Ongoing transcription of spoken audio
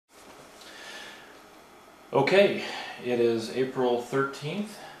Okay, it is April 13th.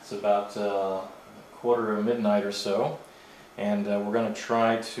 It's about quarter of midnight or so, and we're going to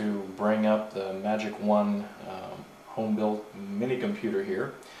try to bring up the Magic-1 home-built mini computer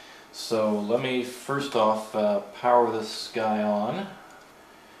here. So let me first off power this guy on.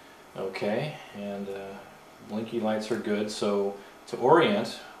 Okay, and blinky lights are good. So to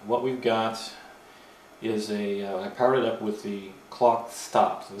orient, what we've got is I powered it up with the clock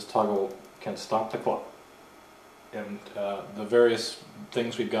stop. So this toggle can stop the clock. And the various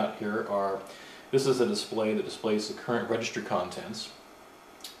things we've got here are, this is a display that displays the current register contents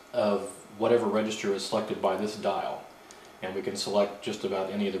of whatever register is selected by this dial. And we can select just about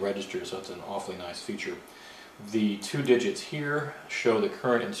any of the registers, so that's an awfully nice feature. The two digits here show the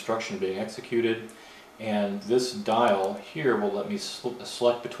current instruction being executed, and this dial here will let me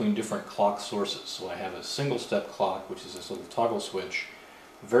select between different clock sources. So I have a single step clock, which is this little toggle switch,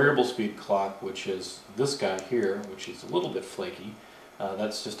 variable speed clock, which is this guy here, which is a little bit flaky.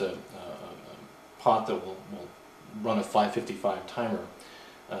 That's just a pot that will run a 555 timer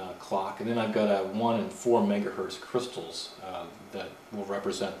clock. And then I've got a 1 and 4 megahertz crystals that will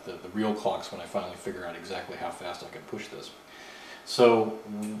represent the real clocks when I finally figure out exactly how fast I can push this. So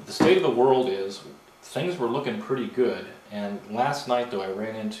the state of the world is things were looking pretty good, and last night though I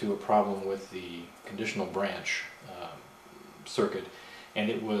ran into a problem with the conditional branch circuit. And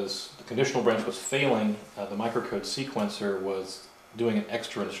the conditional branch was failing. The microcode sequencer was doing an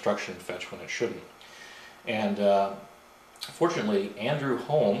extra instruction fetch when it shouldn't. And fortunately, Andrew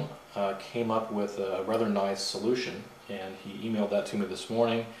Holm came up with a rather nice solution, and he emailed that to me this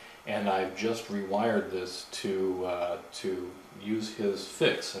morning, and I've just rewired this to use his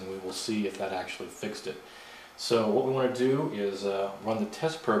fix, and we will see if that actually fixed it. So what we want to do is run the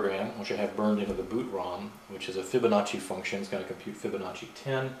test program, which I have burned into the boot ROM, which is a Fibonacci function. It's going to compute Fibonacci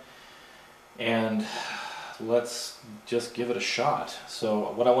 10. And let's just give it a shot.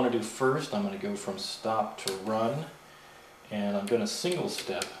 So what I want to do first, I'm going to go from stop to run, and I'm going to single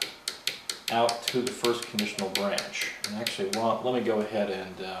step out to the first conditional branch. And actually, let me go ahead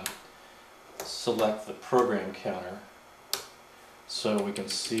and select the program counter so we can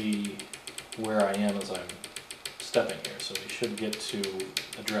see where I am as I'm stepping here. So we should get to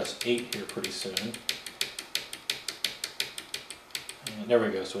address 8 here pretty soon. And there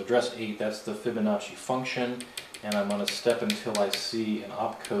we go. So address 8, that's the Fibonacci function, and I'm going to step until I see an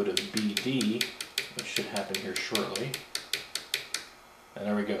opcode of BD, which should happen here shortly. And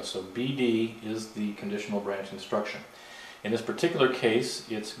there we go. So BD is the conditional branch instruction. In this particular case,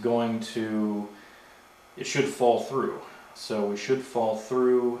 it should fall through. So we should fall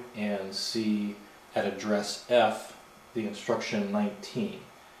through and see at address F the instruction 19.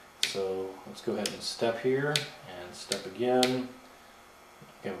 So let's go ahead and step here and step again.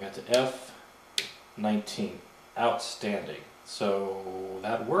 Okay, we got to F 19. Outstanding. So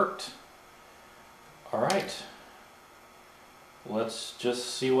that worked. Alright. Let's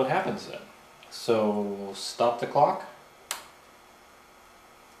just see what happens then. So stop the clock.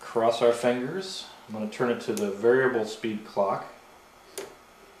 Cross our fingers. I'm going to turn it to the variable speed clock.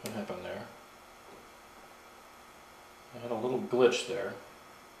 What happened there? I had a little glitch there.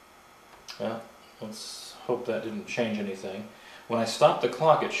 Well, let's hope that didn't change anything. When I stopped the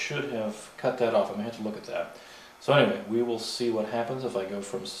clock, it should have cut that off. I'm going to have to look at that. So anyway, we will see what happens if I go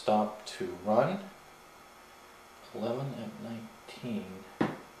from stop to run. 11 at 19.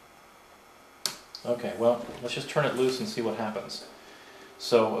 Okay, well, let's just turn it loose and see what happens.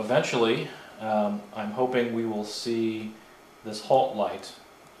 So eventually, I'm hoping we will see this halt light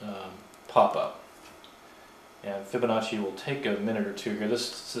pop up. And Fibonacci will take a minute or two here.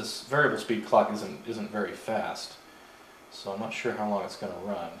 This variable speed clock isn't very fast, so I'm not sure how long it's going to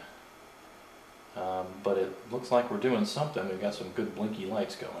run. But it looks like we're doing something. We've got some good blinky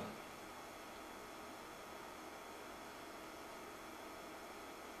lights going.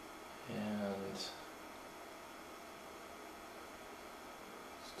 And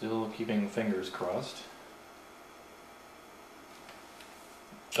still keeping fingers crossed.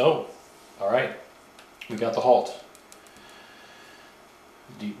 Oh, all right. We got the halt.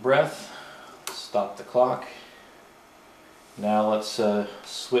 Deep breath, stop the clock. Now let's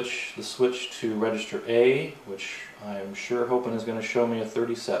switch to register A, which I'm sure hoping is going to show me a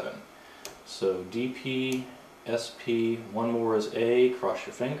 37. So DP, SP, one more is A, cross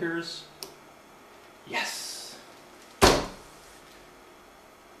your fingers. Yes!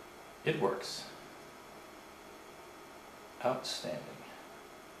 It works. Outstanding.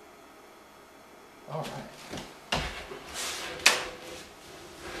 All right.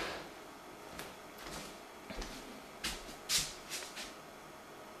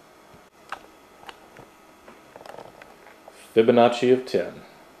 Fibonacci of 10.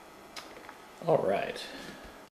 All right.